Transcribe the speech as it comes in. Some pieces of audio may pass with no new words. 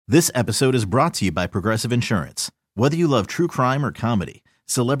This episode is brought to you by Progressive Insurance. Whether you love true crime or comedy,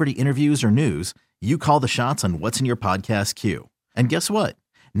 celebrity interviews or news, you call the shots on what's in your podcast queue. And guess what?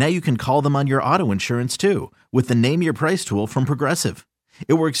 Now you can call them on your auto insurance too with the Name Your Price tool from Progressive.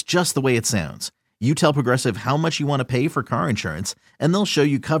 It works just the way it sounds. You tell Progressive how much you want to pay for car insurance, and they'll show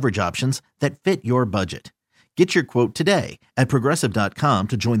you coverage options that fit your budget. Get your quote today at Progressive.com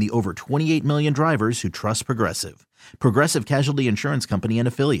to join the over 28 million drivers who trust Progressive. Progressive Casualty Insurance Company and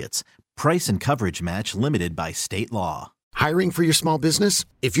Affiliates. Price and coverage match limited by state law. Hiring for your small business?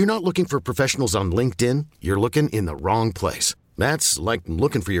 If you're not looking for professionals on LinkedIn, you're looking in the wrong place. That's like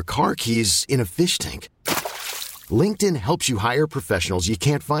looking for your car keys in a fish tank. LinkedIn helps you hire professionals you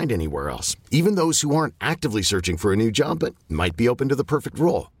can't find anywhere else, even those who aren't actively searching for a new job but might be open to the perfect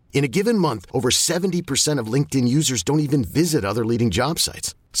role. In a given month, over 70% of LinkedIn users don't even visit other leading job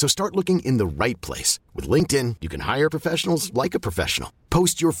sites. So start looking in the right place. With LinkedIn, you can hire professionals like a professional.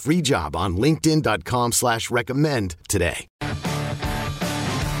 Post your free job on linkedin.com/recommend today.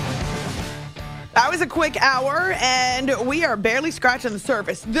 That was a quick hour, and we are barely scratching the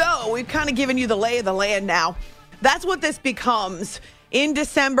surface, though we've kind of given you the lay of the land now. That's what this becomes in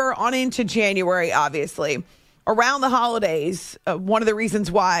December on into January, obviously. Around the holidays, one of the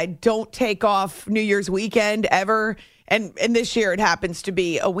reasons why I don't take off New Year's weekend ever, and this year it happens to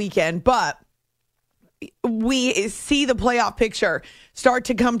be a weekend, but we see the playoff picture start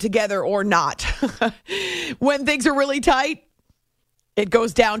to come together or not. When things are really tight, it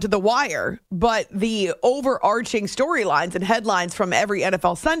goes down to the wire, but the overarching storylines and headlines from every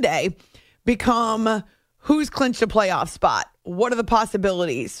NFL Sunday become who's clinched a playoff spot? What are the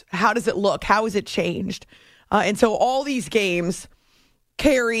possibilities? How does it look? How has it changed? And so all these games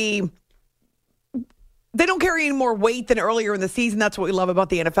they don't carry any more weight than earlier in the season. That's what we love about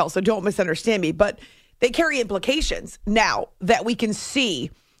the NFL. So don't misunderstand me, but they carry implications now that we can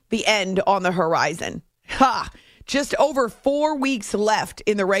see the end on the horizon. Just over 4 weeks left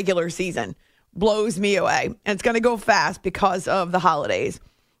in the regular season. Blows me away. And it's going to go fast because of the holidays.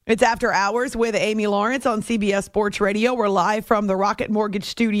 It's After Hours with Amy Lawrence on CBS Sports Radio. We're live from the Rocket Mortgage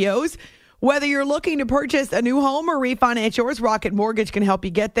Studios. Whether you're looking to purchase a new home or refinance yours, Rocket Mortgage can help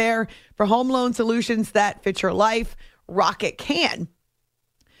you get there. For home loan solutions that fit your life, Rocket can.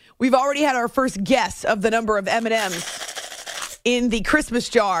 We've already had our first guess of the number of M&Ms in the Christmas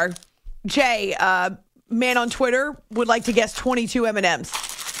jar. Jay, man on Twitter, would like to guess 22 M&Ms.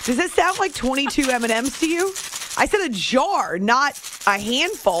 Does it sound like 22 M&Ms to you? I said a jar, not a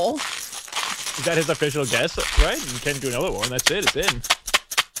handful. Is that his official guess, right? You can't do another one. That's it. It's in.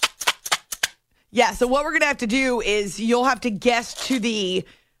 Yeah, so what we're going to have to do is you'll have to guess to the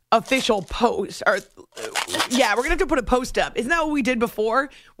official post. We're going to have to put a post up. Isn't that what we did before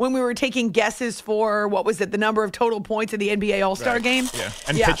when we were taking guesses for, what was it, the number of total points in the NBA All-Star game? Yeah,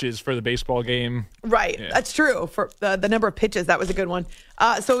 and pitches for the baseball game. Right, yeah. That's true. For the number of pitches, that was a good one.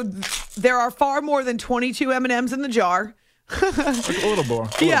 So there are far more than 22 M&Ms in the jar. A little more.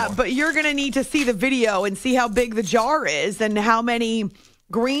 But you're going to need to see the video and see how big the jar is and how many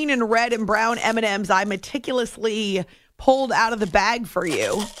green and red and brown M&Ms I meticulously pulled out of the bag for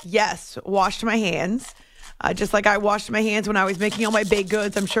you. Yes, washed my hands. Just like I washed my hands when I was making all my baked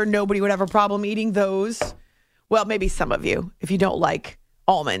goods. I'm sure nobody would have a problem eating those. Well, maybe some of you, if you don't like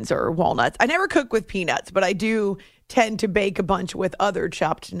almonds or walnuts. I never cook with peanuts, but I do tend to bake a bunch with other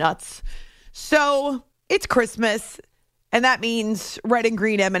chopped nuts. So it's Christmas, and that means red and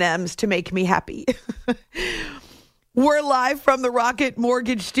green M&Ms to make me happy. We're live from the Rocket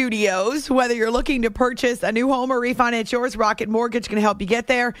Mortgage Studios. Whether you're looking to purchase a new home or refinance yours, Rocket Mortgage can help you get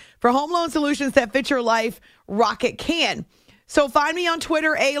there. For home loan solutions that fit your life, Rocket can. So find me on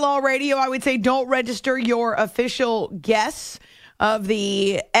Twitter, A-Law Radio. I would say don't register your official guess of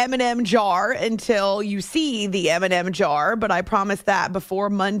the M&M jar until you see the M&M jar, but I promise that before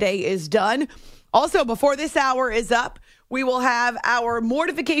Monday is done. Also, before this hour is up, we will have our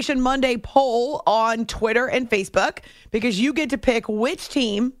Mortification Monday poll on Twitter and Facebook because you get to pick which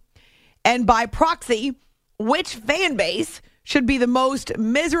team and by proxy, which fan base should be the most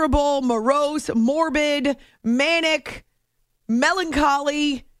miserable, morose, morbid, manic,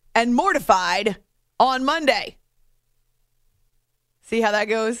 melancholy, and mortified on Monday. See how that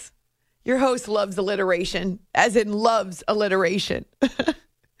goes? Your host loves alliteration, as in loves alliteration.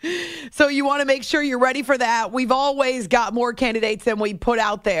 So you want to make sure you're ready for that. We've always got more candidates than we put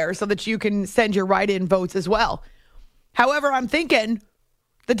out there so that you can send your write-in votes as well. However, I'm thinking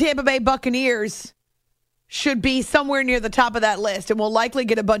the Tampa Bay Buccaneers should be somewhere near the top of that list and will likely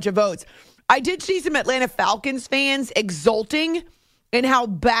get a bunch of votes. I did see some Atlanta Falcons fans exulting in how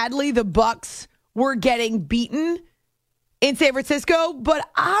badly the Bucs were getting beaten in San Francisco, but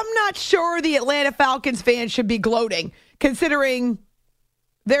I'm not sure the Atlanta Falcons fans should be gloating, considering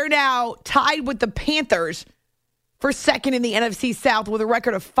they're now tied with the Panthers for second in the NFC South with a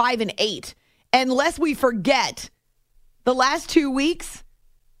record of 5-8. And lest we forget, the last two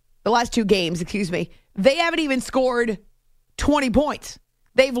games, they haven't even scored 20 points.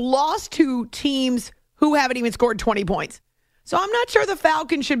 They've lost to teams who haven't even scored 20 points. So I'm not sure the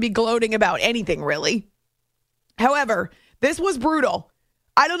Falcons should be gloating about anything, really. However, this was brutal.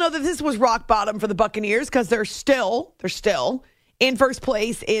 I don't know that this was rock bottom for the Buccaneers because they're still in first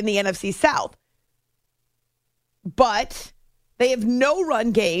place in the NFC South. But they have no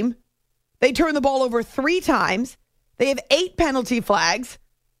run game. They turn the ball over 3 times. They have 8 penalty flags.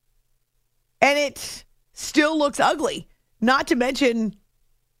 And it still looks ugly. Not to mention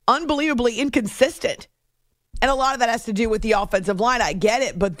unbelievably inconsistent. And a lot of that has to do with the offensive line. I get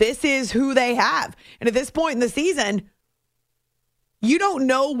it, but this is who they have. And at this point in the season, you don't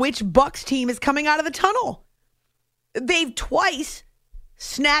know which Bucs team is coming out of the tunnel. They've twice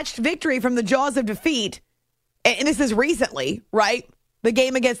snatched victory from the jaws of defeat. And this is recently, right? The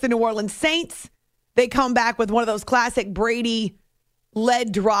game against the New Orleans Saints, they come back with one of those classic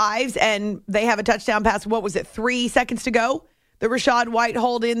Brady-led drives, and they have a touchdown pass. What was it, 3 seconds to go? The Rachaad White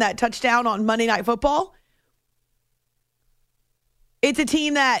hauled in that touchdown on Monday Night Football. It's a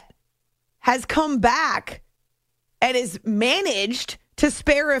team that has come back and has managed to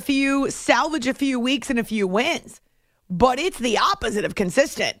salvage a few weeks and a few wins. But it's the opposite of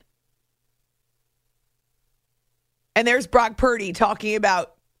consistent. And there's Brock Purdy talking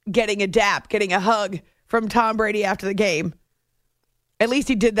about getting a dap, getting a hug from Tom Brady after the game. At least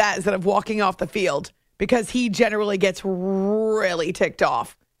he did that instead of walking off the field, because he generally gets really ticked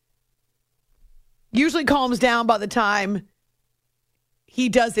off. Usually calms down by the time he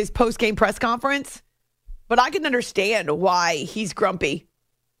does his post-game press conference, but I can understand why he's grumpy.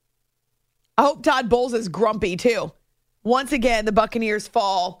 I hope Todd Bowles is grumpy too. Once again, the Buccaneers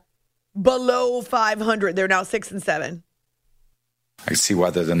fall below 500. They're now 6-7. I see why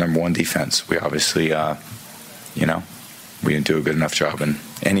they're the number one defense. We obviously, we didn't do a good enough job in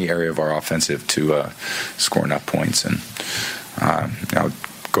any area of our offensive to score enough points. And I'll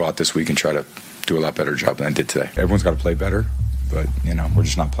go out this week and try to do a lot better job than I did today. Everyone's got to play better, but, we're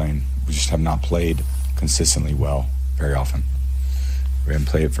just not playing. We just have not played consistently well very often. We haven't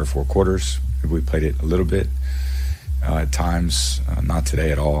played it for 4 quarters. We played it a little bit at times, not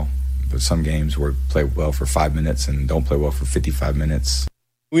today at all. But some games where we play well for 5 minutes and don't play well for 55 minutes.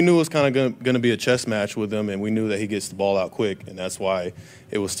 We knew it was kind of going to be a chess match with him, and we knew that he gets the ball out quick, and that's why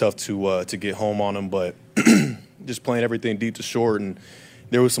it was tough to get home on him. But just playing everything deep to short, and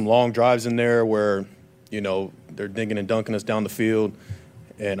there was some long drives in there where, they're dinking and dunking us down the field.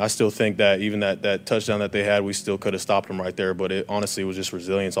 And I still think that even that touchdown that they had, we still could have stopped them right there. But it honestly was just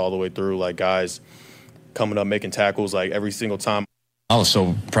resilience all the way through, like guys coming up, making tackles like every single time. I was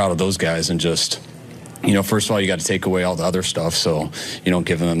so proud of those guys, and just, first of all, you got to take away all the other stuff, so you don't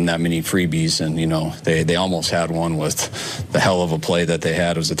give them that many freebies. And, they almost had one with the hell of a play that they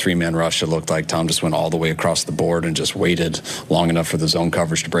had. It was a 3-man rush. It looked like Tom just went all the way across the board and just waited long enough for the zone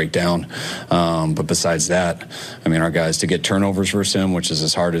coverage to break down. But besides that, our guys to get turnovers versus him, which is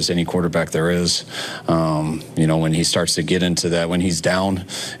as hard as any quarterback there is. When he starts to get into that, when he's down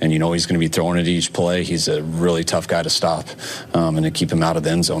and he's going to be throwing it each play, he's a really tough guy to stop and to keep him out of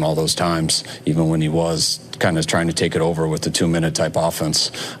the end zone all those times, even when he was kind of trying to take it over with the 2-minute type offense.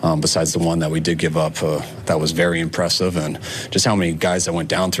 Besides the one that we did give up, that was very impressive, and just how many guys that went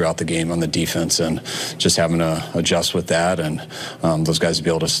down throughout the game on the defense, and just having to adjust with that, and those guys to be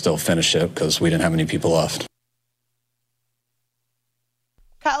able to still finish it because we didn't have any people left.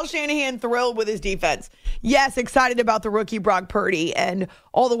 Kyle Shanahan thrilled with his defense. Yes, excited about the rookie Brock Purdy and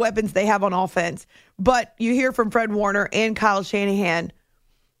all the weapons they have on offense. But you hear from Fred Warner and Kyle Shanahan,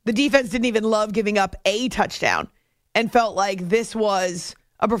 the defense didn't even love giving up a touchdown and felt like this was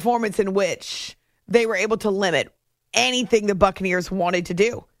a performance in which they were able to limit anything the Buccaneers wanted to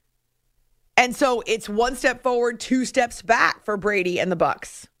do. And so it's 1 step forward, 2 steps back for Brady and the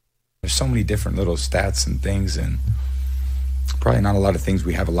Bucs. There's so many different little stats and things, and probably not a lot of things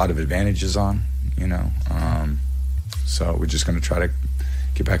we have a lot of advantages on, So we're just going to try to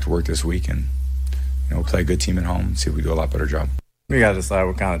get back to work this week and, play a good team at home and see if we do a lot better job. We got to decide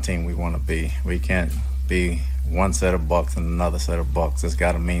what kind of team we want to be. We can't be one set of Bucs and another set of Bucs. It's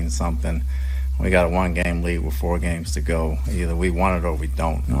got to mean something. We got a 1-game lead with 4 games to go. Either we want it or we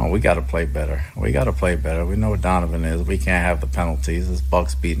don't. No, we got to play better. We got to play better. We know what Donovan is. We can't have the penalties. It's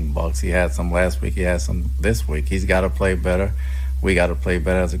Bucs beating Bucs. He had some last week. He had some this week. He's got to play better. We got to play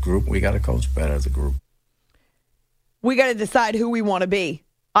better as a group. We got to coach better as a group. we got to decide who we want to be.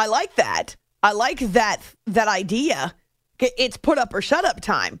 I like that. I like that idea. It's put up or shut up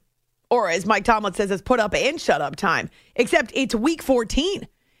time. Or as Mike Tomlin says, it's put up and shut up time. Except it's week 14.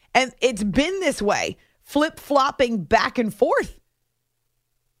 And it's been this way, flip-flopping back and forth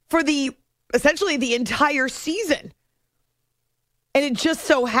for essentially the entire season. And it just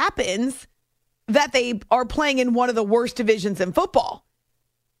so happens that they are playing in one of the worst divisions in football.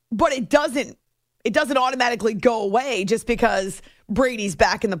 But it doesn't automatically go away just because Brady's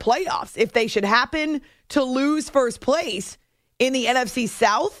back in the playoffs. If they should happen to lose first place in the NFC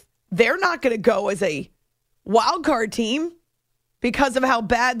South, they're not going to go as a wild card team because of how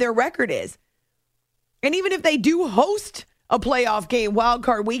bad their record is. And even if they do host a playoff game wild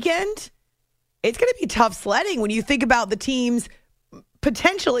card weekend, it's going to be tough sledding when you think about the teams,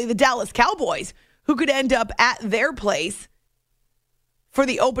 potentially the Dallas Cowboys, who could end up at their place for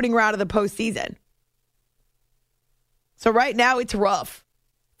the opening round of the postseason. So right now it's rough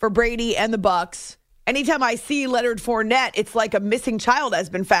for Brady and the Bucs. Anytime I see Leonard Fournette, it's like a missing child has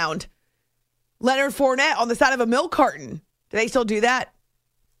been found. Leonard Fournette on the side of a milk carton. Do they still do that?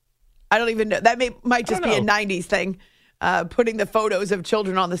 I don't even know. That might just be a 90s thing, putting the photos of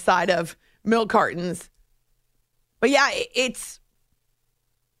children on the side of milk cartons. But yeah, it's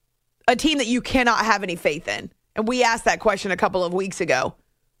a team that you cannot have any faith in. And we asked that question a couple of weeks ago.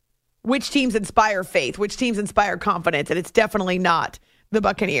 Which teams inspire faith? Which teams inspire confidence? And it's definitely not the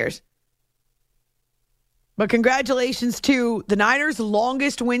Buccaneers. But congratulations to the Niners'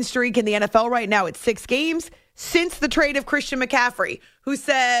 longest win streak in the NFL right now. It's 6 games since the trade of Christian McCaffrey, who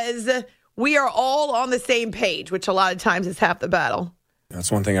says we are all on the same page, which a lot of times is half the battle.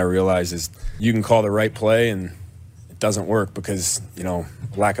 That's one thing I realize is you can call the right play and it doesn't work because,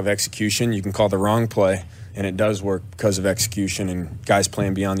 lack of execution. You can call the wrong play and it does work because of execution and guys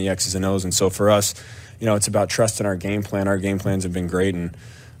playing beyond the X's and O's. And so for us, it's about trusting our game plan. Our game plans have been great, and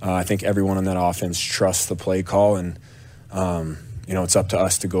I think everyone on that offense trusts the play call, and, it's up to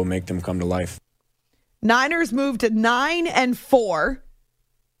us to go make them come to life. Niners moved to 9-4,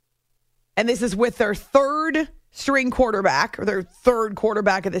 and this is with their third string quarterback, or their third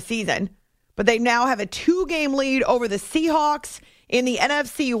quarterback of the season. But they now have a 2-game lead over the Seahawks in the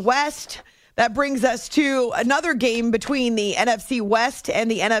NFC West. That brings us to another game between the NFC West and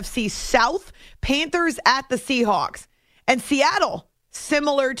the NFC South. Panthers at the Seahawks. And Seattle,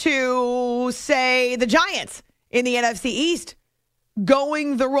 similar to, say, the Giants in the NFC East,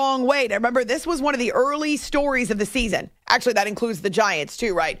 going the wrong way. Now, remember, this was one of the early stories of the season. Actually, that includes the Giants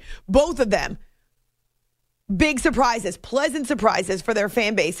too, right? Both of them. Big surprises, pleasant surprises for their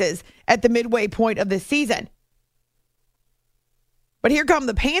fan bases at the midway point of the season. But here come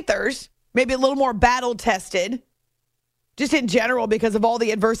the Panthers, maybe a little more battle-tested, just in general because of all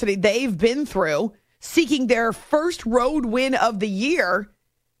the adversity they've been through, seeking their first road win of the year.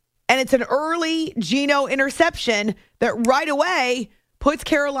 And it's an early Geno interception that right away puts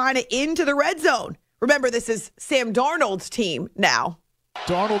Carolina into the red zone. Remember, this is Sam Darnold's team now.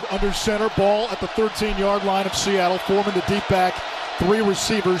 Darnold under center, ball at the 13-yard line of Seattle. Foreman the deep back, 3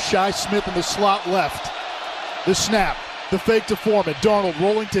 receivers, Shi Smith in the slot left. The snap, the fake to Foreman. Darnold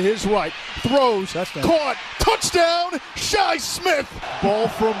rolling to his right, throws, caught, touchdown, Shi Smith. Ball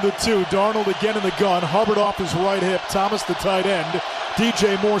from the 2, Darnold again in the gun, Hubbard off his right hip, Thomas the tight end,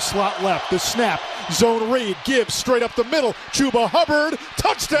 DJ Moore slot left. The snap, zone read, Gibbs straight up the middle, Chuba Hubbard,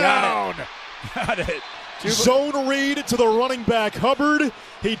 touchdown. Got it. Zone read to the running back, Hubbard.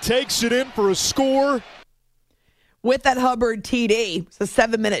 He takes it in for a score. With that Hubbard TD, it's a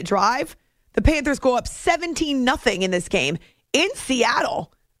 7-minute drive. The Panthers go up 17-0 in this game in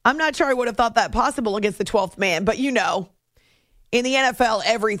Seattle. I'm not sure I would have thought that possible against the 12th man, but in the NFL,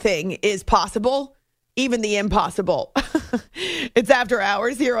 everything is possible, even the impossible. It's After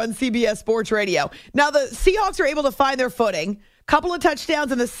Hours here on CBS Sports Radio. Now, the Seahawks are able to find their footing. Couple of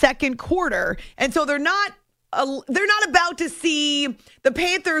touchdowns in the second quarter, and so they're not about to see the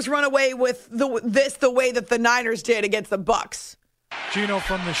Panthers run away with the way that the Niners did against the Bucs. Geno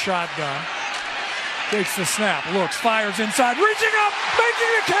from the shotgun takes the snap, looks, fires inside, reaching up,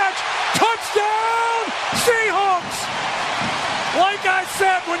 making a catch, touchdown, Seahawks! Like I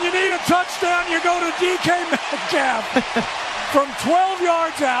said, when you need a touchdown, you go to DK Metcalf from 12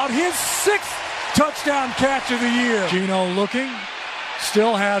 yards out, his 6th touchdown catch of the year. Geno looking,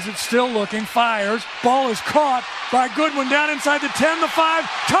 still has it, still looking, fires. Ball is caught by Goodwin down inside the 10, the 5.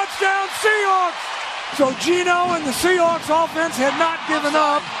 Touchdown Seahawks! So Geno and the Seahawks offense had not given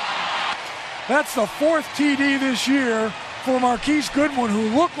up. That's the 4th TD this year for Marquise Goodwin, who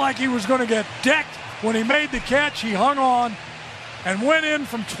looked like he was going to get decked when he made the catch. He hung on and went in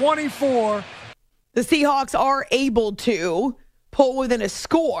from 24. The Seahawks are able to pull within a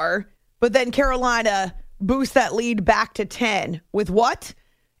score, but then Carolina boosts that lead back to 10 with what?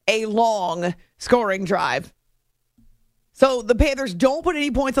 A long scoring drive. So the Panthers don't put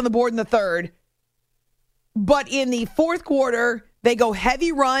any points on the board in the third, but in the fourth quarter, they go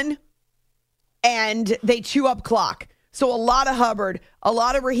heavy run and they chew up clock. So a lot of Hubbard, a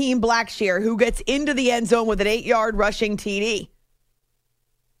lot of Raheem Blackshear, who gets into the end zone with an 8-yard rushing TD.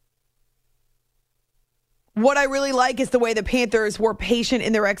 What I really like is the way the Panthers were patient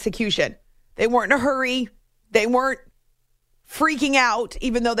in their execution. They weren't in a hurry. They weren't freaking out,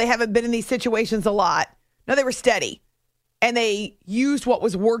 even though they haven't been in these situations a lot. No, they were steady. And they used what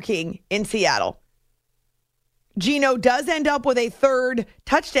was working in Seattle. Geno does end up with a third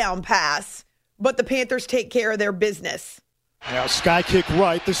touchdown pass, but the Panthers take care of their business. Now sky kick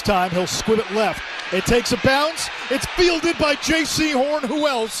right. This time he'll squib it left. It takes a bounce. It's fielded by J.C. Horn. Who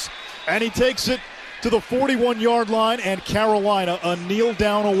else? And he takes it to the 41-yard line, and Carolina a kneel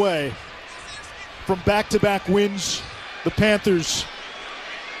down away from back-to-back wins. The Panthers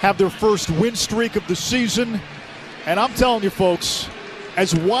have their first win streak of the season. And I'm telling you, folks,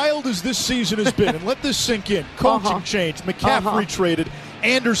 as wild as this season has been, and let this sink in, coaching change, McCaffrey traded,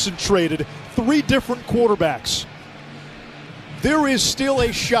 Anderson traded, 3 different quarterbacks. There is still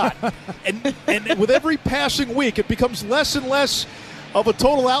a shot. and with every passing week, it becomes less and less of a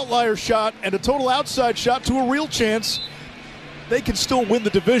total outlier shot and a total outside shot to a real chance. They can still win the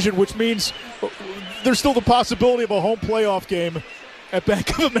division, which means there's still the possibility of a home playoff game at Bank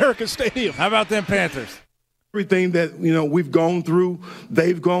of America Stadium. How about them Panthers? Everything that, we've gone through,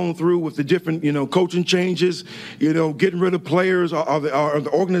 they've gone through with the different, coaching changes, getting rid of players, or the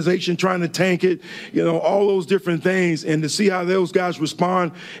organization trying to tank it, all those different things. And to see how those guys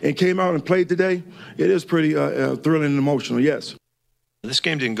respond and came out and played today, it is pretty thrilling and emotional, yes. This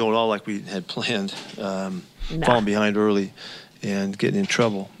game didn't go at all like we had planned, falling behind early and getting in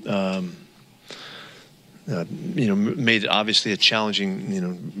trouble. Made it obviously a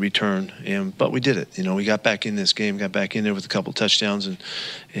challenging, return, but we did it. We got back in this game, got back in there with a couple touchdowns,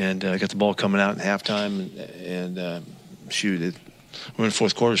 and got the ball coming out in halftime, and we're in the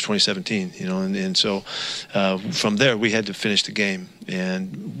fourth quarter, it's 2017, and so from there we had to finish the game,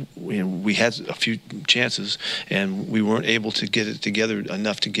 and we had a few chances, and we weren't able to get it together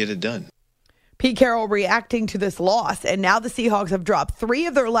enough to get it done. Pete Carroll reacting to this loss, and now the Seahawks have dropped 3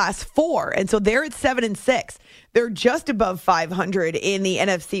 of their last 4, and so they're at 7-6. They're just above 500 in the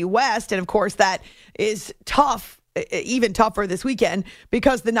NFC West, and of course that is tough, even tougher this weekend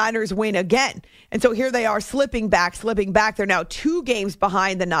because the Niners win again. And so here they are slipping back. They're now 2 games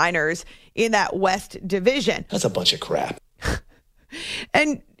behind the Niners in that West division. That's a bunch of crap.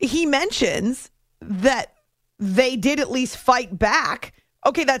 And he mentions that they did at least fight back.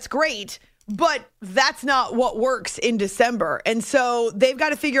 Okay, that's great. But that's not what works in December. And so they've got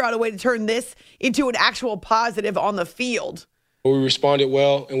to figure out a way to turn this into an actual positive on the field. We responded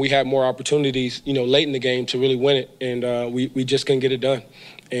well, and we had more opportunities, late in the game to really win it, and we just couldn't get it done.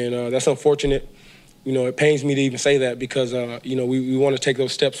 And that's unfortunate. It pains me to even say that because, we want to take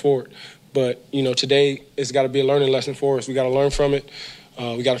those steps forward. But, today it's got to be a learning lesson for us. We got to learn from it.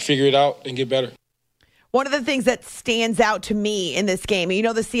 We got to figure it out and get better. One of the things that stands out to me in this game,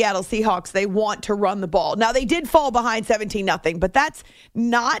 the Seattle Seahawks, they want to run the ball. Now, they did fall behind 17-0, but that's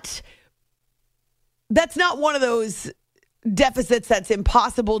not one of those deficits that's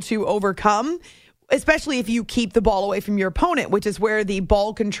impossible to overcome, especially if you keep the ball away from your opponent, which is where the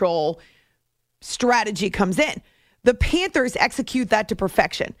ball control strategy comes in. The Panthers execute that to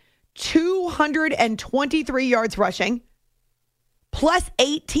perfection. 223 yards rushing, plus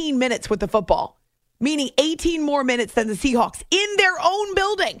 18 minutes with the football. Meaning 18 more minutes than the Seahawks in their own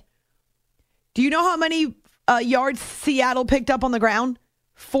building. Do you know how many yards Seattle picked up on the ground?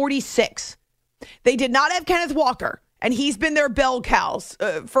 46. They did not have Kenneth Walker, and he's been their bell cows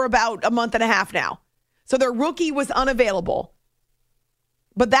for about a month and a half now. So their rookie was unavailable.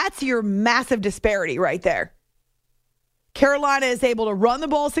 But that's your massive disparity right there. Carolina is able to run the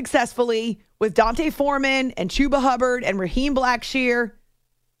ball successfully with Dante Foreman and Chuba Hubbard and Raheem Blackshear.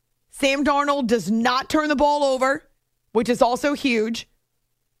 Sam Darnold does not turn the ball over, which is also huge.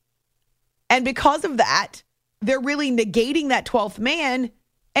 And because of that, they're really negating that 12th man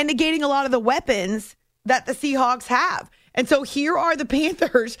and negating a lot of the weapons that the Seahawks have. And so here are the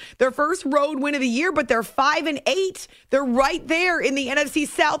Panthers, their first road win of the year, but they're 5-8. They're right there in the NFC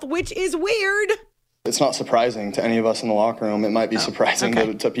South, which is weird. It's not surprising to any of us in the locker room. It might be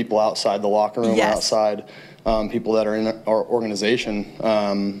surprising to people outside the locker room, outside people that are in our organization.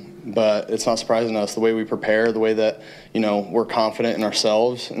 But it's not surprising to us the way we prepare, the way that, we're confident in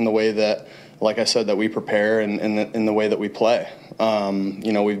ourselves, and the way that like I said, that we prepare in the way that we play.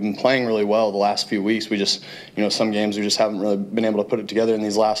 We've been playing really well the last few weeks. We just, some games we just haven't really been able to put it together in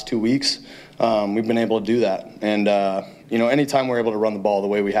these last 2 weeks. We've been able to do that. And, anytime we're able to run the ball the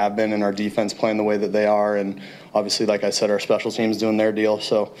way we have been and our defense playing the way that they are, and obviously, like I said, our special teams doing their deal.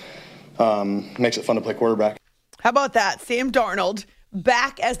 So makes it fun to play quarterback. How about that? Sam Darnold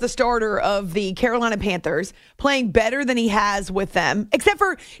back as the starter of the Carolina Panthers, playing better than he has with them. Except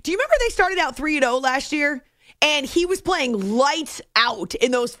for, do you remember they started out 3-0 last year? And he was playing lights out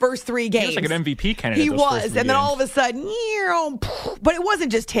in those first 3 games. He was like an MVP candidate. He was. And then all of a sudden, but it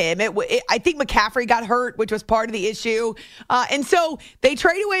wasn't just him. I think McCaffrey got hurt, which was part of the issue. And so they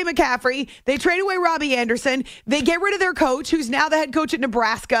trade away McCaffrey. They trade away Robbie Anderson. They get rid of their coach, who's now the head coach at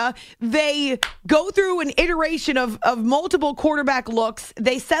Nebraska. They go through an iteration of multiple quarterback looks.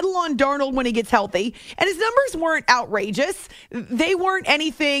 They settle on Darnold when he gets healthy. And his numbers weren't outrageous. They weren't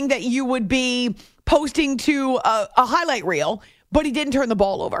anything that you would be posting to a highlight reel, but he didn't turn the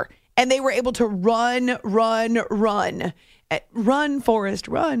ball over. And they were able to run, Forrest,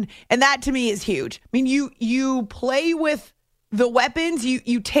 run. And that to me is huge. I mean, you play with the weapons,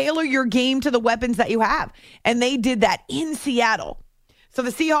 you tailor your game to the weapons that you have. And they did that in Seattle. So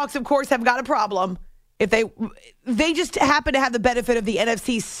the Seahawks, of course, have got a problem. If they just happen to have the benefit of the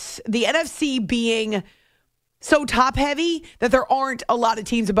NFC being so top heavy that there aren't a lot of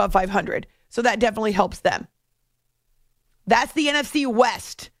teams above 500. So that definitely helps them. That's the NFC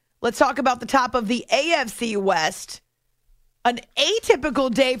West. Let's talk about the top of the AFC West. An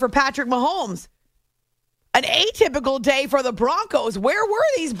atypical day for Patrick Mahomes. An atypical day for the Broncos. Where were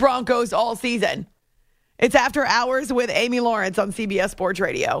these Broncos all season? It's After Hours with Amy Lawrence on CBS Sports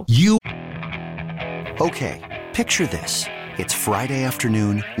Radio. Okay, picture this. It's Friday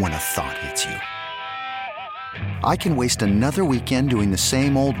afternoon when a thought hits you. I can waste another weekend doing the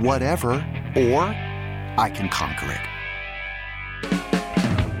same old whatever, or I can conquer it.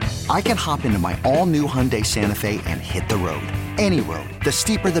 I can hop into my all-new Hyundai Santa Fe and hit the road. Any road. The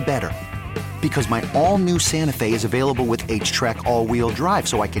steeper, the better. Because my all-new Santa Fe is available with H-Track all-wheel drive,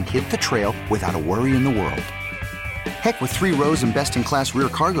 so I can hit the trail without a worry in the world. Heck, with 3 rows and best-in-class rear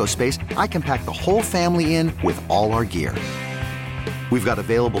cargo space, I can pack the whole family in with all our gear. We've got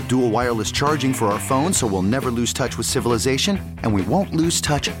available dual wireless charging for our phones, so we'll never lose touch with civilization, and we won't lose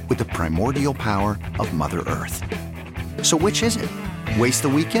touch with the primordial power of Mother Earth. So which is it? Waste the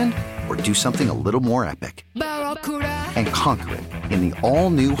weekend or do something a little more epic? And conquer it in the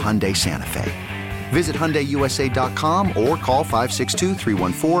all-new Hyundai Santa Fe. Visit HyundaiUSA.com or call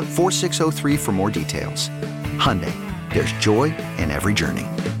 562-314-4603 for more details. Hyundai, there's joy in every journey.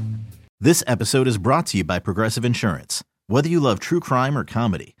 This episode is brought to you by Progressive Insurance. Whether you love true crime or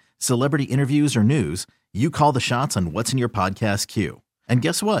comedy, celebrity interviews or news, you call the shots on what's in your podcast queue. And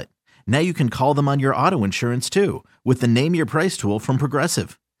guess what? Now you can call them on your auto insurance too with the Name Your Price tool from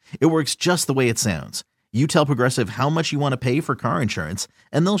Progressive. It works just the way it sounds. You tell Progressive how much you want to pay for car insurance,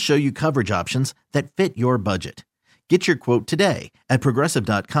 and they'll show you coverage options that fit your budget. Get your quote today at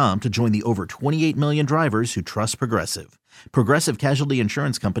Progressive.com to join the over 28 million drivers who trust Progressive. Progressive Casualty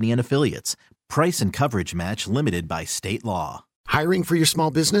Insurance Company and Affiliates. Price and coverage match limited by state law. Hiring for your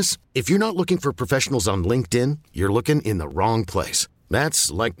small business? If you're not looking for professionals on LinkedIn, you're looking in the wrong place. That's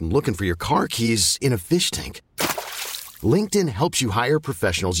like looking for your car keys in a fish tank. LinkedIn helps you hire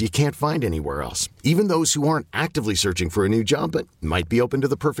professionals you can't find anywhere else, even those who aren't actively searching for a new job but might be open to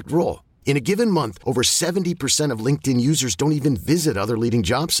the perfect role. In a given month, over 70% of LinkedIn users don't even visit other leading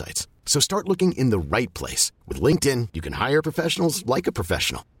job sites. So start looking in the right place. With LinkedIn, you can hire professionals like a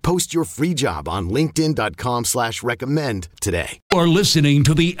professional. Post your free job on linkedin.com/recommend today. You're listening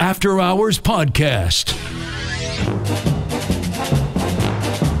to the After Hours Podcast.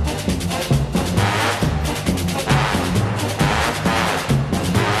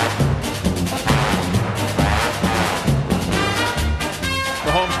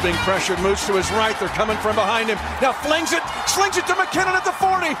 Being pressured, moves to his right. They're coming from behind him. Now slings it to McKinnon at the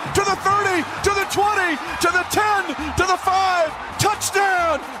 40, to the 30, to the 20, to the 10, to the 5.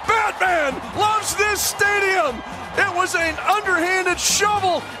 Touchdown! Batman loves this stadium. It was an underhanded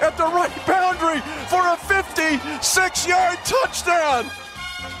shovel at the right boundary for a 56-yard touchdown.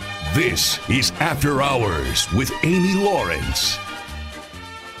 This is After Hours with Amy Lawrence.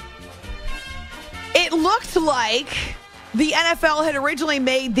 It looked like the NFL had originally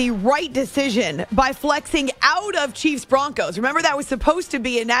made the right decision by flexing out of Chiefs-Broncos. Remember, that was supposed to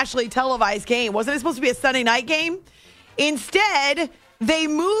be a nationally televised game. Wasn't it supposed to be a Sunday night game? Instead, they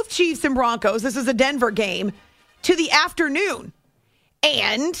moved Chiefs and Broncos, this is a Denver game, to the afternoon.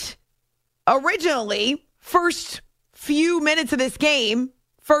 And originally, first few minutes of this game,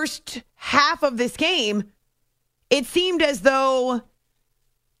 first half of this game, it seemed as though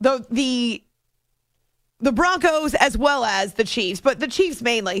the Broncos, as well as the Chiefs, but the Chiefs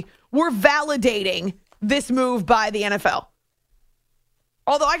mainly, were validating this move by the NFL.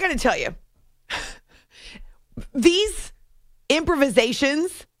 Although I got to tell you, these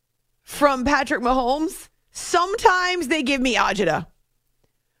improvisations from Patrick Mahomes, sometimes they give me agita.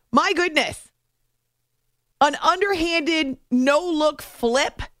 My goodness. An underhanded, no-look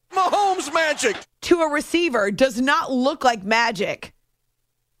flip. Mahomes magic. To a receiver does not look like magic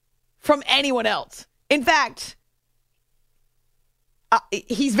from anyone else. In fact,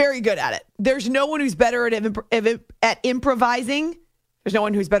 he's very good at it. There's no one who's better at improvising. There's no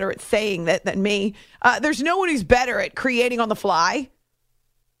one who's better at saying that than me. There's no one who's better at creating on the fly.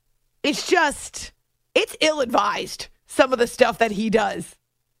 It's ill-advised, some of the stuff that he does.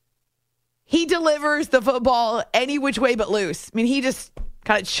 He delivers the football any which way but loose. I mean, he just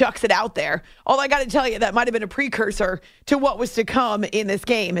kind of chucks it out there. Although I got to tell you, that might have been a precursor to what was to come in this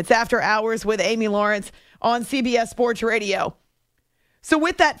game. It's After Hours with Amy Lawrence on CBS Sports Radio. So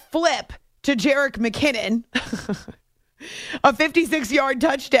with that flip to Jerick McKinnon, a 56-yard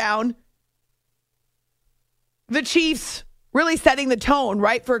touchdown, the Chiefs really setting the tone,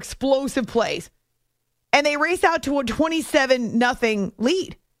 right, for explosive plays. And they race out to a 27-0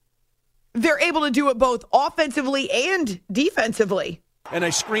 lead. They're able to do it both offensively and defensively. And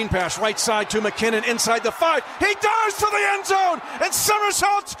a screen pass right side to McKinnon inside the 5. He dives to the end zone and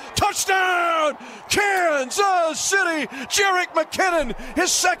somersaults. Touchdown, Kansas City. Jerick McKinnon,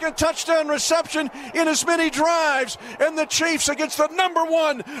 his second touchdown reception in as many drives. And the Chiefs against the number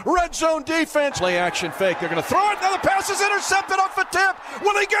 1 red zone defense. Play action fake. They're going to throw it. Now the pass is intercepted off the tip.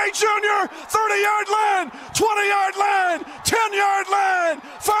 Willie Gay Jr., 30-yard line, 20-yard line, 10-yard line,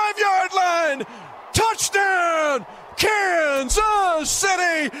 5-yard line. Touchdown, Kansas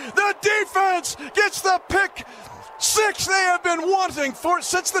City. The defense gets the pick 6 they have been wanting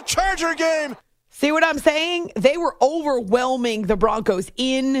since the Charger game. See what I'm saying? They were overwhelming the Broncos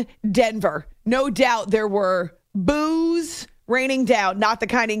in Denver. No doubt there were boos raining down, not the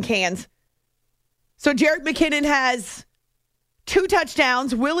kind in cans. So Jerick McKinnon has 2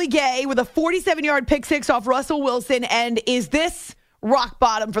 touchdowns. Willie Gay with a 47-yard pick 6 off Russell Wilson. And is this rock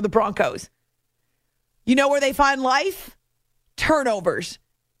bottom for the Broncos? You know where they find life? Turnovers.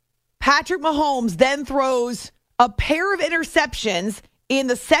 Patrick Mahomes then throws a pair of interceptions in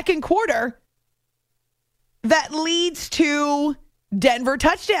the second quarter that leads to Denver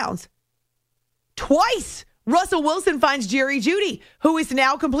touchdowns. Twice, Russell Wilson finds Jerry Jeudy, who is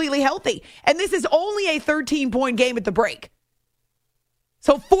now completely healthy. And this is only a 13-point game at the break.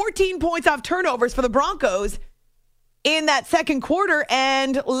 So 14 points off turnovers for the Broncos in that second quarter.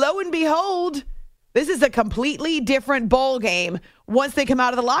 And lo and behold, this is a completely different ball game once they come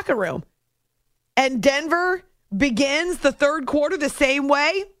out of the locker room. And Denver begins the third quarter the same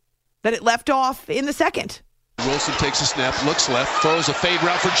way that it left off in the second. Wilson takes a snap, looks left, throws a fade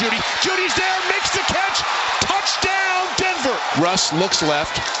route for Jeudy. Judy's there, makes the catch. Touchdown, Denver. Russ looks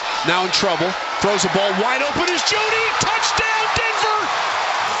left, now in trouble. Throws the ball wide open is Jeudy. Touchdown, Denver.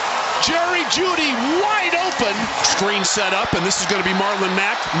 Jerry Jeudy wide open. Screen set up, and this is going to be Marlon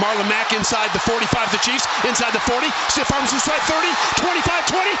Mack. Marlon Mack inside the 45, the Chiefs. Inside the 40. Stiff arms inside 30, 25,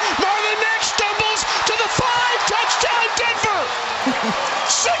 20. Marlon Mack stumbles to the 5. Touchdown, Denver.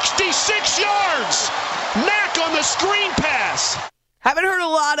 66 yards. Mack on the screen pass. Haven't heard a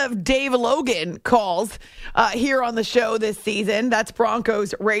lot of Dave Logan calls here on the show this season. That's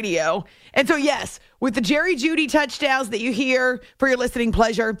Broncos radio. And so, yes, with the Jerry Jeudy touchdowns that you hear for your listening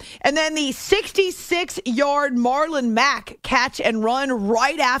pleasure, and then the 66-yard Marlon Mack catch and run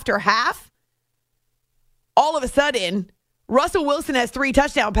right after half, all of a sudden, Russell Wilson has 3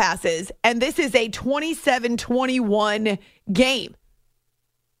 touchdown passes, and this is a 27-21 game.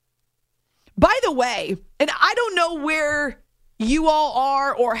 By the way, and I don't know where you all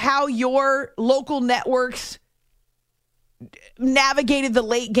are or how your local networks navigated the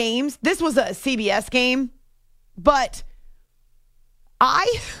late games. This was a CBS game, but I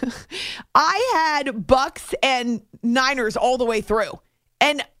had Bucks and Niners all the way through.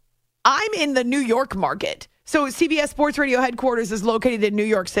 And I'm in the New York market. So CBS Sports Radio headquarters is located in New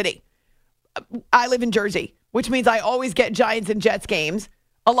York City. I live in Jersey, which means I always get Giants and Jets games,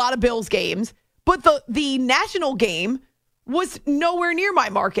 a lot of Bills games. But the national game was nowhere near my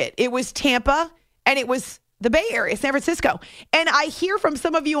market. It was Tampa, and it was the Bay Area, San Francisco. And I hear from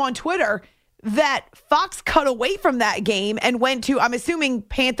some of you on Twitter that Fox cut away from that game and went to, I'm assuming,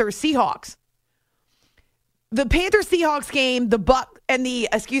 Panthers-Seahawks. The Panthers-Seahawks game,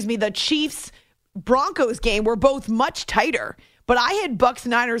 the Chiefs-Broncos game were both much tighter. but I had Bucks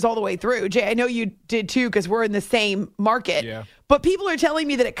Niners all the way through. Jay, I know you did too because we're in the same market. Yeah. But people are telling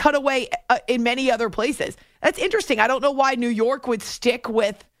me that it cut away in many other places. That's interesting. I don't know why New York would stick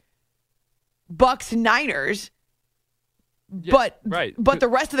with Bucks Niners. Yeah, but the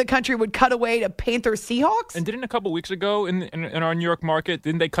rest of the country would cut away to Panthers Seahawks? And didn't a couple weeks ago in our New York market,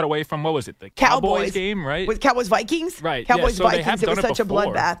 didn't they cut away from, what was it, the Cowboys game, right? With Cowboys Vikings? Right. Cowboys so Vikings, it was such a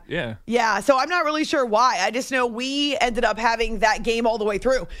bloodbath. Yeah. Yeah, so I'm not really sure why. I just know we ended up having that game all the way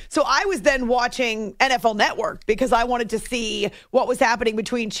through. So I was then watching NFL Network because I wanted to see what was happening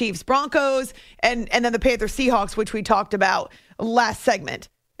between Chiefs Broncos and then the Panthers Seahawks, which we talked about last segment.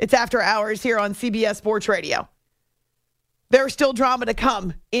 It's After Hours here on CBS Sports Radio. There's still drama to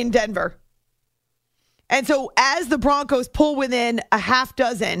come in Denver. And so as the Broncos pull within a half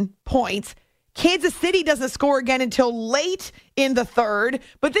dozen points, Kansas City doesn't score again until late in the third.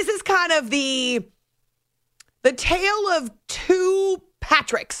 But this is kind of the tale of two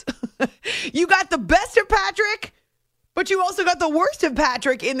Patricks. You got the best of Patrick, but you also got the worst of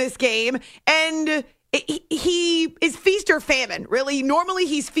Patrick in this game. And he is feast or famine, really. Normally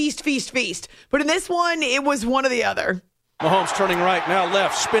he's feast, feast, feast. But in this one, it was one or the other. Mahomes turning right, now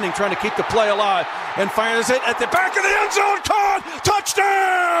left, spinning, trying to keep the play alive, and fires it at the back of the end zone. Caught!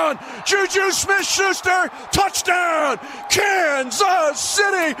 Touchdown! Juju Smith-Schuster, touchdown! Kansas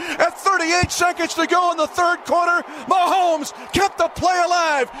City at 38 seconds to go in the third quarter. Mahomes kept the play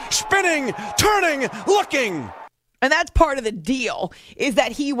alive, spinning, turning, looking. And that's part of the deal, is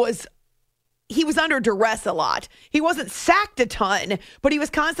that he was under duress a lot. He wasn't sacked a ton, but he was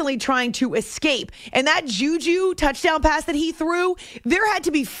constantly trying to escape. And that Juju touchdown pass that he threw, there had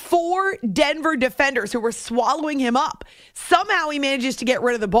to be 4 Denver defenders who were swallowing him up. Somehow he manages to get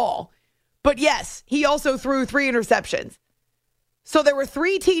rid of the ball. But yes, he also threw 3 interceptions. So there were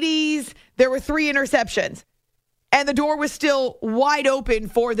 3 TDs, there were 3 interceptions. And the door was still wide open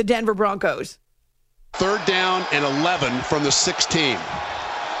for the Denver Broncos. 3rd down and 11 from the 16.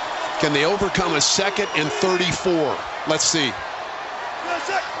 Can they overcome a 2nd and 34? Let's see.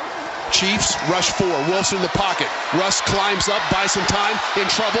 Chiefs rush 4. Wilson in the pocket. Russ climbs up, buys some time, in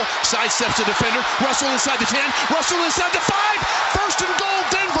trouble, sidesteps the defender. Russell inside the 10. Russell inside the 5. 1st and goal,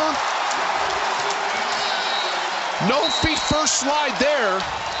 Denver. No feet first slide there.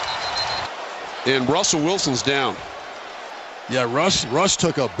 And Russell Wilson's down. Yeah, Russ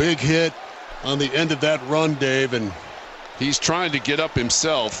took a big hit on the end of that run, Dave, and he's trying to get up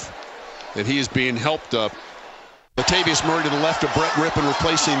himself. And he is being helped up. Latavius Murray to the left of Brett Rippon,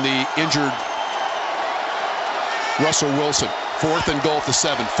 replacing the injured Russell Wilson. 4th and goal at the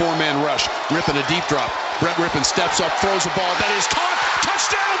 7. 4-man rush. Rippon a deep drop. Brett Rippon steps up, throws a ball that is caught.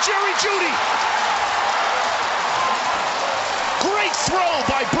 Touchdown, Jerry Jeudy. Great throw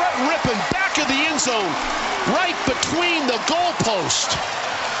by Brett Rippon, back of the end zone, right between the goalpost.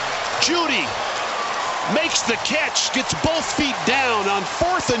 Jeudy makes the catch, gets both feet down on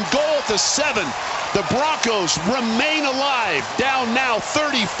 4th and goal at the 7. The Broncos remain alive, down now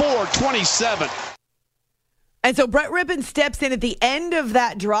 34-27. And so Brett Rippon steps in at the end of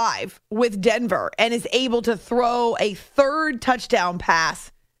that drive with Denver and is able to throw a 3rd touchdown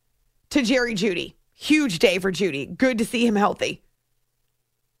pass to Jerry Jeudy. Huge day for Jeudy. Good to see him healthy.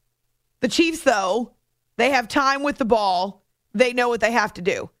 The Chiefs, though, they have time with the ball. They know what they have to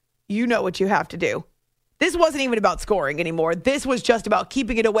do. You know what you have to do. This wasn't even about scoring anymore. This was just about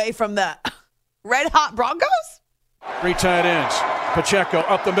keeping it away from the red-hot Broncos. 3 tight ends. Pacheco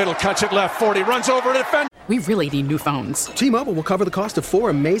up the middle, cuts it left, 40, runs over to defend. We really need new phones. T-Mobile will cover the cost of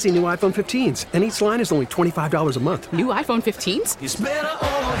 4 amazing new iPhone 15s, and each line is only $25 a month. New iPhone 15s? It's better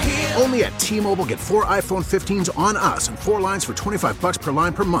over here. Only at T-Mobile, get 4 iPhone 15s on us and 4 lines for $25 per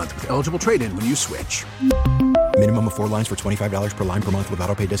line per month with eligible trade-in when you switch. Minimum of 4 lines for $25 per line per month with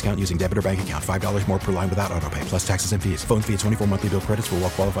autopay discount using debit or bank account. $5 more per line without autopay, plus taxes and fees. Phone fee at 24 monthly bill credits for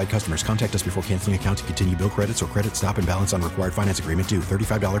well-qualified customers. Contact us before canceling account to continue bill credits or credit stop and balance on required finance agreement due.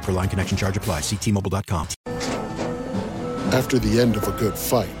 $35 per line connection charge applies. See T-Mobile.com. After the end of a good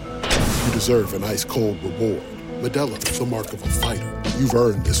fight, you deserve an ice-cold reward. Modelo is the mark of a fighter. You've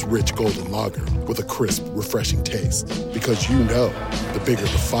earned this rich golden lager with a crisp, refreshing taste. Because you know, the bigger the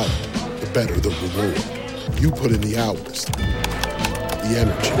fight, the better the reward. You put in the hours, the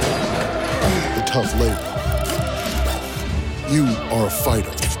energy, the tough labor. You are a fighter,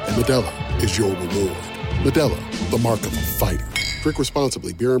 and Modelo is your reward. Modelo, the mark of a fighter. Drink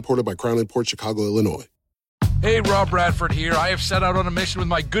responsibly. Beer imported by Crown Imports, Chicago, Illinois. Hey, Rob Bradford here. I have set out on a mission with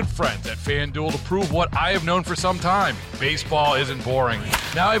my good friends at FanDuel to prove what I have known for some time. Baseball isn't boring.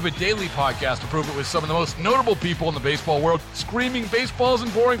 Now I have a daily podcast to prove it with some of the most notable people in the baseball world, screaming baseball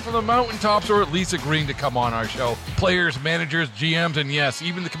isn't boring from the mountaintops, or at least agreeing to come on our show. Players, managers, GMs, and yes,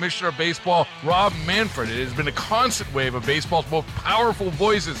 even the commissioner of baseball, Rob Manfred. It has been a constant wave of baseball's most powerful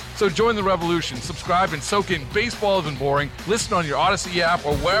voices. So join the revolution. Subscribe and soak in Baseball Isn't Boring. Listen on your Odyssey app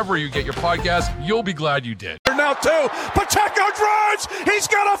or wherever you get your podcasts. You'll be glad you did. Now two. Pacheco drives. He's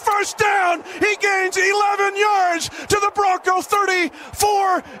got a first down. He gains 11 yards to the Bronco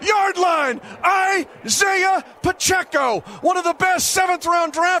 34-yard line. Isaiah Pacheco, one of the best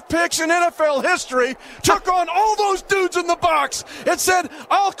seventh-round draft picks in NFL history, took on all those dudes in the box and said,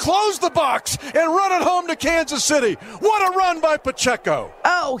 I'll close the box and run it home to Kansas City. What a run by Pacheco.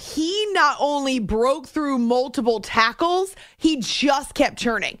 Oh, he not only broke through multiple tackles, he just kept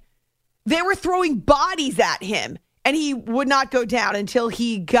churning. They were throwing bodies at him, and he would not go down until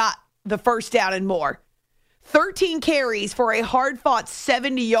he got the first down and more. 13 carries for a hard-fought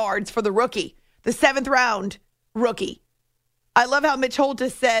 70 yards for the rookie, the seventh-round rookie. I love how Mitch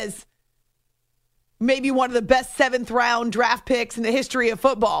Holthus says maybe one of the best seventh-round draft picks in the history of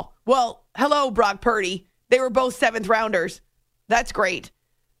football. Well, hello, Brock Purdy. They were both seventh-rounders. That's great.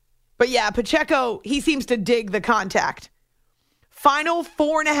 But yeah, Pacheco, he seems to dig the contact. Final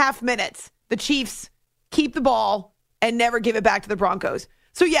 4.5 minutes, the Chiefs keep the ball and never give it back to the Broncos.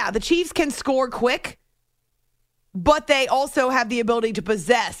 So yeah, the Chiefs can score quick, but they also have the ability to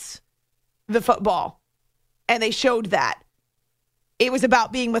possess the football. And they showed that. It was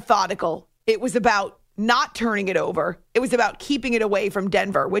about being methodical. It was about not turning it over. It was about keeping it away from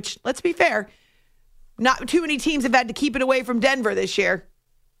Denver, which, let's be fair, not too many teams have had to keep it away from Denver this year.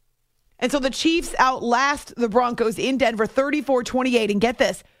 And so the Chiefs outlast the Broncos in Denver 34-28. And get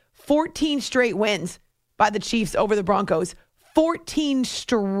this, 14 straight wins by the Chiefs over the Broncos. 14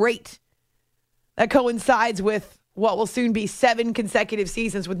 straight. That coincides with what will soon be 7 consecutive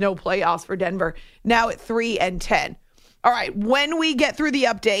seasons with no playoffs for Denver. Now at 3-10. All right, when we get through the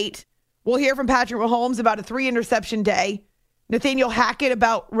update, we'll hear from Patrick Mahomes about a 3-interception day. Nathaniel Hackett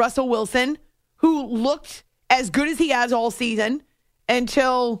about Russell Wilson, who looked as good as he has all season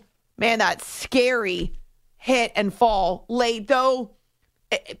until... man, that scary hit and fall late, though.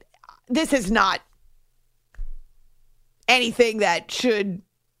 This is not anything that should,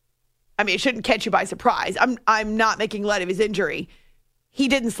 it shouldn't catch you by surprise. I'm not making light of his injury. He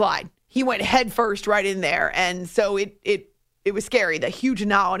didn't slide. He went head first right in there. And so it was scary, the huge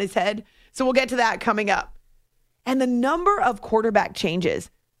knot on his head. So we'll get to that coming up. And the number of quarterback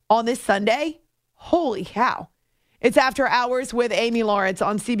changes on this Sunday, holy cow. It's After Hours with Amy Lawrence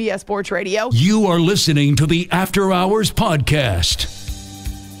on CBS Sports Radio. You are listening to the After Hours podcast.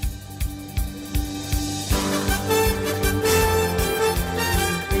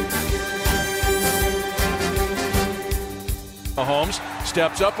 Mahomes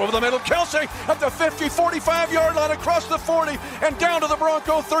steps up over the middle. Kelce at the 50, 45-yard line across the 40 and down to the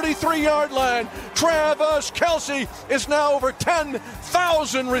Bronco 33-yard line. Travis Kelce is now over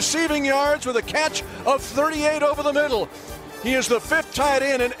 10,000 receiving yards with a catch of 38 over the middle. He is the 5th tight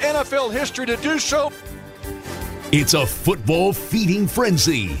end in NFL history to do so. It's a football feeding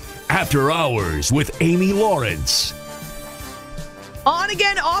frenzy. After Hours with Amy Lawrence. On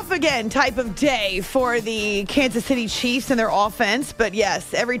again, off again type of day for the Kansas City Chiefs and their offense. But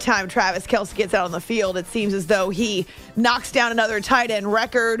yes, every time Travis Kelce gets out on the field, it seems as though he knocks down another tight end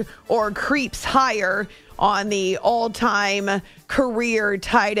record or creeps higher on the all-time career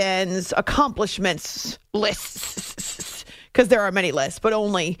tight ends accomplishments lists. Because there are many lists, but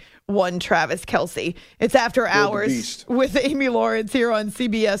only one Travis Kelce. It's After Hours with Amy Lawrence here on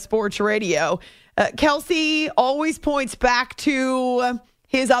CBS Sports Radio. Kelce always points back to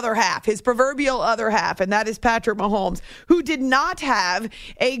his other half, his proverbial other half, and that is Patrick Mahomes, who did not have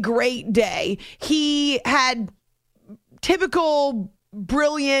a great day. He had typical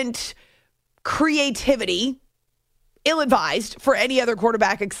brilliant creativity, ill-advised for any other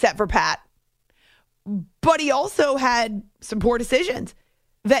quarterback except for Pat. But he also had some poor decisions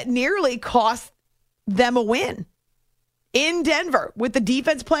that nearly cost them a win. In Denver, with the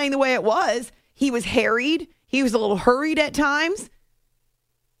defense playing the way it was, he was harried. He was a little hurried at times.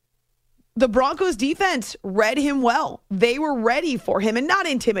 The Broncos defense read him well. They were ready for him and not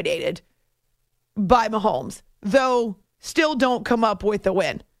intimidated by Mahomes, though still don't come up with the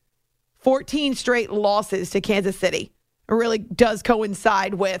win. 14 straight losses to Kansas City. It really does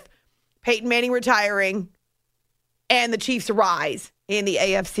coincide with Peyton Manning retiring and the Chiefs' rise in the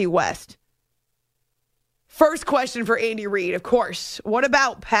AFC West. First question for Andy Reid, of course. What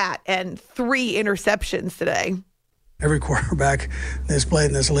about Pat and 3 interceptions today? Every quarterback that's played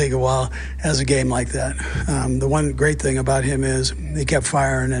in this league a while has a game like that. The one great thing about him is he kept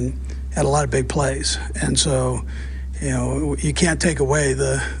firing and had a lot of big plays. And so, you can't take away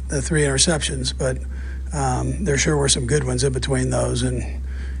the 3 interceptions, but there sure were some good ones in between those, and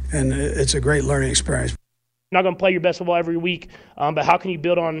it's a great learning experience. Not going to play your best football every week, but how can you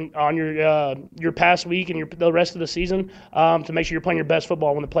build on your past week and the rest of the season to make sure you're playing your best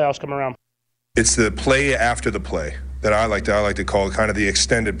football when the playoffs come around? It's the play after the play that I like to call kind of the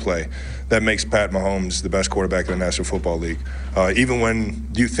extended play that makes Pat Mahomes the best quarterback in the National Football League. Even when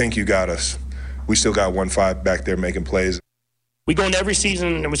you think you got us, we still got 1-5 back there making plays. We go into every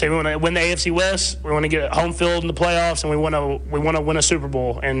season and we say we want to win the AFC West, we want to get home field in the playoffs, and we want to win a Super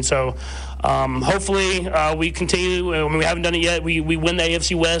Bowl. And so hopefully we continue. I mean, we haven't done it yet. We win the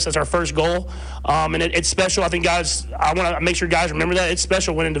AFC West. That's our first goal. And it's special. I think, guys, I want to make sure guys remember that. It's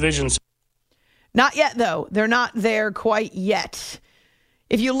special winning divisions. Not yet, though. They're not there quite yet.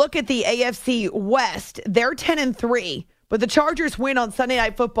 If you look at the AFC West, they're 10-3, but the Chargers win on Sunday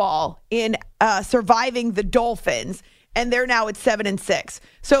Night Football in surviving the Dolphins, and they're now at 7-6.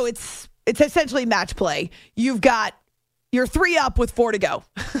 So it's essentially match play. You're 3 up with 4 to go.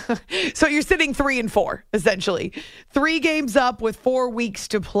 So you're sitting 3-4, essentially. 3 games up with 4 weeks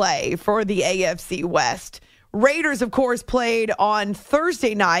to play for the AFC West. Raiders, of course, played on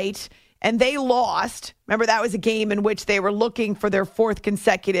Thursday night, and they lost. Remember, that was a game in which they were looking for their 4th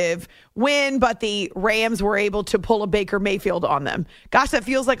consecutive win, but the Rams were able to pull a Baker Mayfield on them. Gosh, that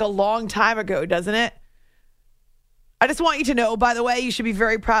feels like a long time ago, doesn't it? I just want you to know, by the way, you should be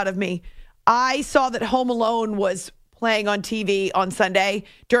very proud of me. I saw that Home Alone was playing on TV on Sunday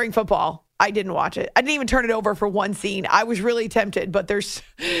during football. I didn't watch it. I didn't even turn it over for one scene. I was really tempted, but there's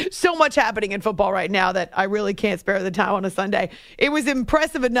so much happening in football right now that I really can't spare the time on a Sunday. It was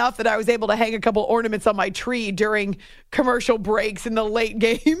impressive enough that I was able to hang a couple ornaments on my tree during commercial breaks in the late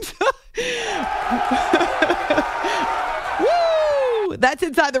games. Woo! That's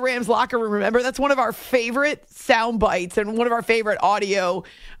inside the Rams locker room, remember? That's one of our favorite sound bites and one of our favorite audio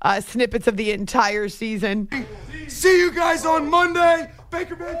snippets of the entire season. See you guys on Monday.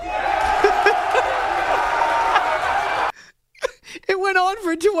 Baker Mayfield. It went on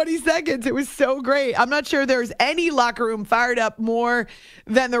for 20 seconds. It was so great. I'm not sure there's any locker room fired up more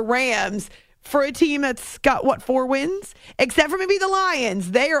than the Rams for a team that's got, 4 wins? Except for maybe the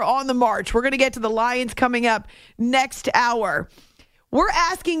Lions. They are on the march. We're going to get to the Lions coming up next hour. We're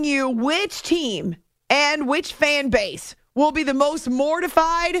asking you which team and which fan base will be the most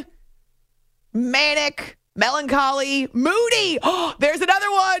mortified, manic, melancholy, moody. Oh, there's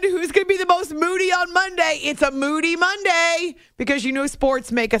another one. Who's going to be the most moody on Monday? It's a moody Monday because sports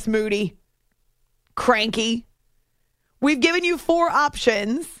make us moody, cranky. We've given you 4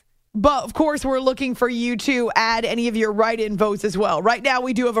 options, but of course we're looking for you to add any of your write-in votes as well. Right now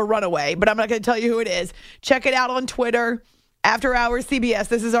we do have a runaway, but I'm not going to tell you who it is. Check it out on Twitter. After Hours CBS.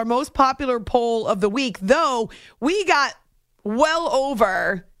 This is our most popular poll of the week, though we got well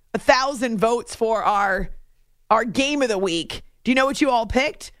over 1,000 votes for our game of the week. Do you know what you all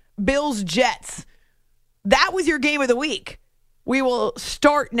picked? Bills Jets. That was your game of the week. We will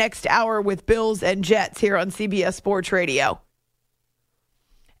start next hour with Bills and Jets here on CBS Sports Radio.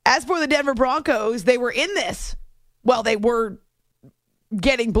 As for the Denver Broncos, they were in this. Well, they were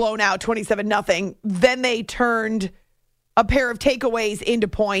getting blown out 27-0. Then they turned a pair of takeaways into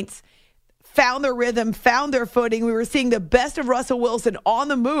points, found their rhythm, found their footing. We were seeing the best of Russell Wilson on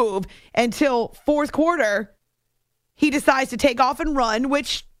the move until 4th quarter. He decides to take off and run,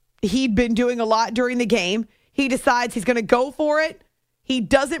 which he'd been doing a lot during the game. He decides he's going to go for it. He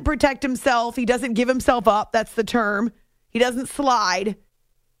doesn't protect himself. He doesn't give himself up. That's the term. He doesn't slide.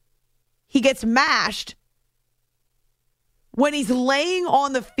 He gets mashed. When he's laying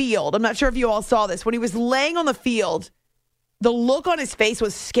on the field, I'm not sure if you all saw this. When he was laying on the field, the look on his face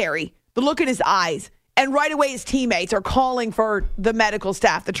was scary. The look in his eyes. And right away, his teammates are calling for the medical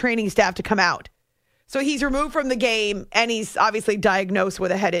staff, the training staff to come out. So he's removed from the game, and he's obviously diagnosed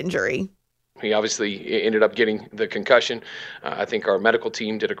with a head injury. He obviously ended up getting the concussion. I think our medical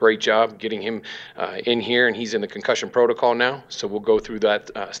team did a great job getting him in here, and he's in the concussion protocol now. So we'll go through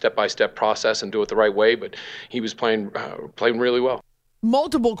that step-by-step process and do it the right way. But he was playing really well.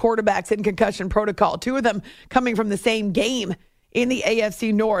 Multiple quarterbacks in concussion protocol, 2 of them coming from the same game in the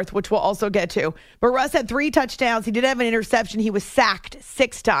AFC North, which we'll also get to. But Russ had 3 touchdowns. He did have an interception. He was sacked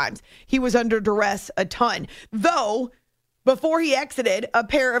 6 times. He was under duress a ton. Though, before he exited, a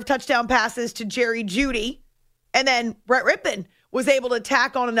pair of touchdown passes to Jerry Jeudy and then Brett Rippon, was able to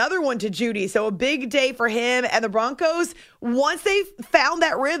tack on another one to Jeudy. So a big day for him. And the Broncos, once they found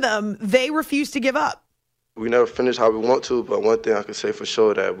that rhythm, they refused to give up. We never finished how we want to, but one thing I can say for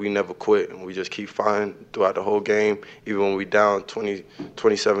sure that we never quit, and we just keep fighting throughout the whole game. Even when we down 27-0,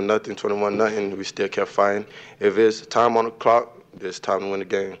 21-0, we still kept fighting. If it's time on the clock, it's time to win the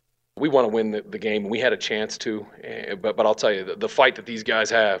game. We want to win the game. We had a chance to, but I'll tell you, the fight that these guys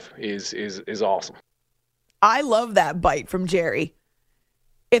have is awesome. I love that bite from Jerry.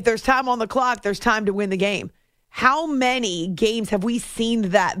 If there's time on the clock, there's time to win the game. How many games have we seen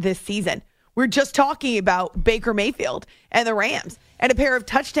that this season? We're just talking about Baker Mayfield and the Rams and a pair of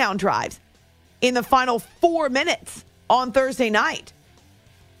touchdown drives in the final 4 minutes on Thursday night.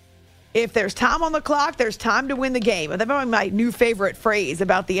 If there's time on the clock, there's time to win the game. That's my new favorite phrase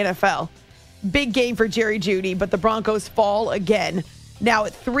about the NFL. Big game for Jerry Jeudy, but the Broncos fall again. Now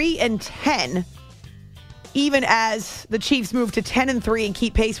at 3-10, even as the Chiefs move to 10-3 and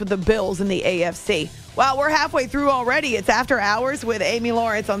keep pace with the Bills in the AFC. Wow, we're halfway through already. It's After Hours with Amy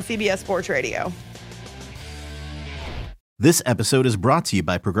Lawrence on CBS Sports Radio. This episode is brought to you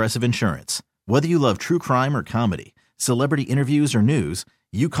by Progressive Insurance. Whether you love true crime or comedy, celebrity interviews or news,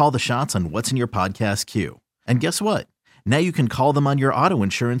 you call the shots on what's in your podcast queue. And guess what? Now you can call them on your auto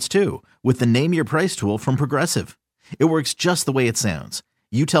insurance too with the Name Your Price tool from Progressive. It works just the way it sounds.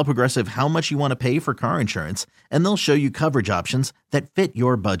 You tell Progressive how much you want to pay for car insurance, and they'll show you coverage options that fit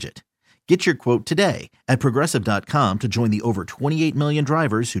your budget. Get your quote today at Progressive.com to join the over 28 million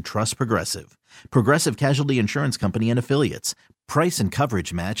drivers who trust Progressive. Progressive Casualty Insurance Company and Affiliates. Price and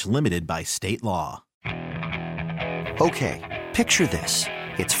coverage match limited by state law. Okay, picture this.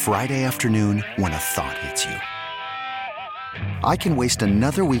 It's Friday afternoon when a thought hits you. I can waste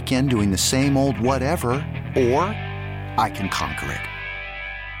another weekend doing the same old whatever, or I can conquer it.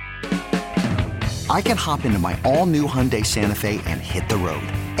 I can hop into my all-new Hyundai Santa Fe and hit the road.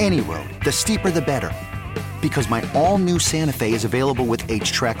 Any road. The steeper, the better. Because my all-new Santa Fe is available with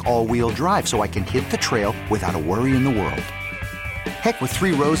H-Track all-wheel drive, so I can hit the trail without a worry in the world. Heck, with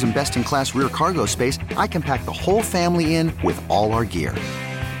 3 rows and best-in-class rear cargo space, I can pack the whole family in with all our gear.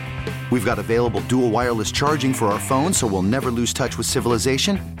 We've got available dual wireless charging for our phones, so we'll never lose touch with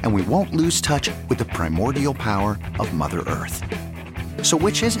civilization, and we won't lose touch with the primordial power of Mother Earth. So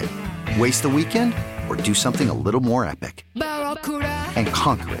which is it? Waste the weekend or do something a little more epic? And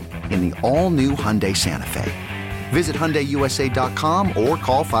conquer it in the all-new Hyundai Santa Fe. Visit HyundaiUSA.com or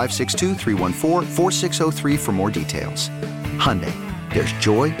call 562-314-4603 for more details. Hyundai, there's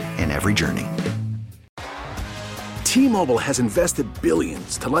joy in every journey. T-Mobile has invested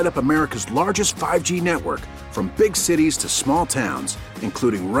billions to light up America's largest 5G network, from big cities to small towns,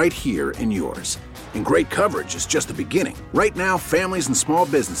 including right here in yours. And great coverage is just the beginning. Right now, families and small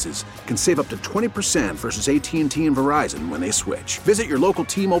businesses can save up to 20% versus AT&T and Verizon when they switch. Visit your local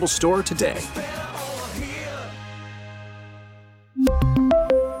T-Mobile store today.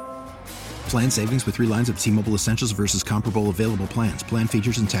 Plan savings with 3 lines of T-Mobile Essentials versus comparable available plans. Plan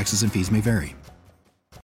features and taxes and fees may vary.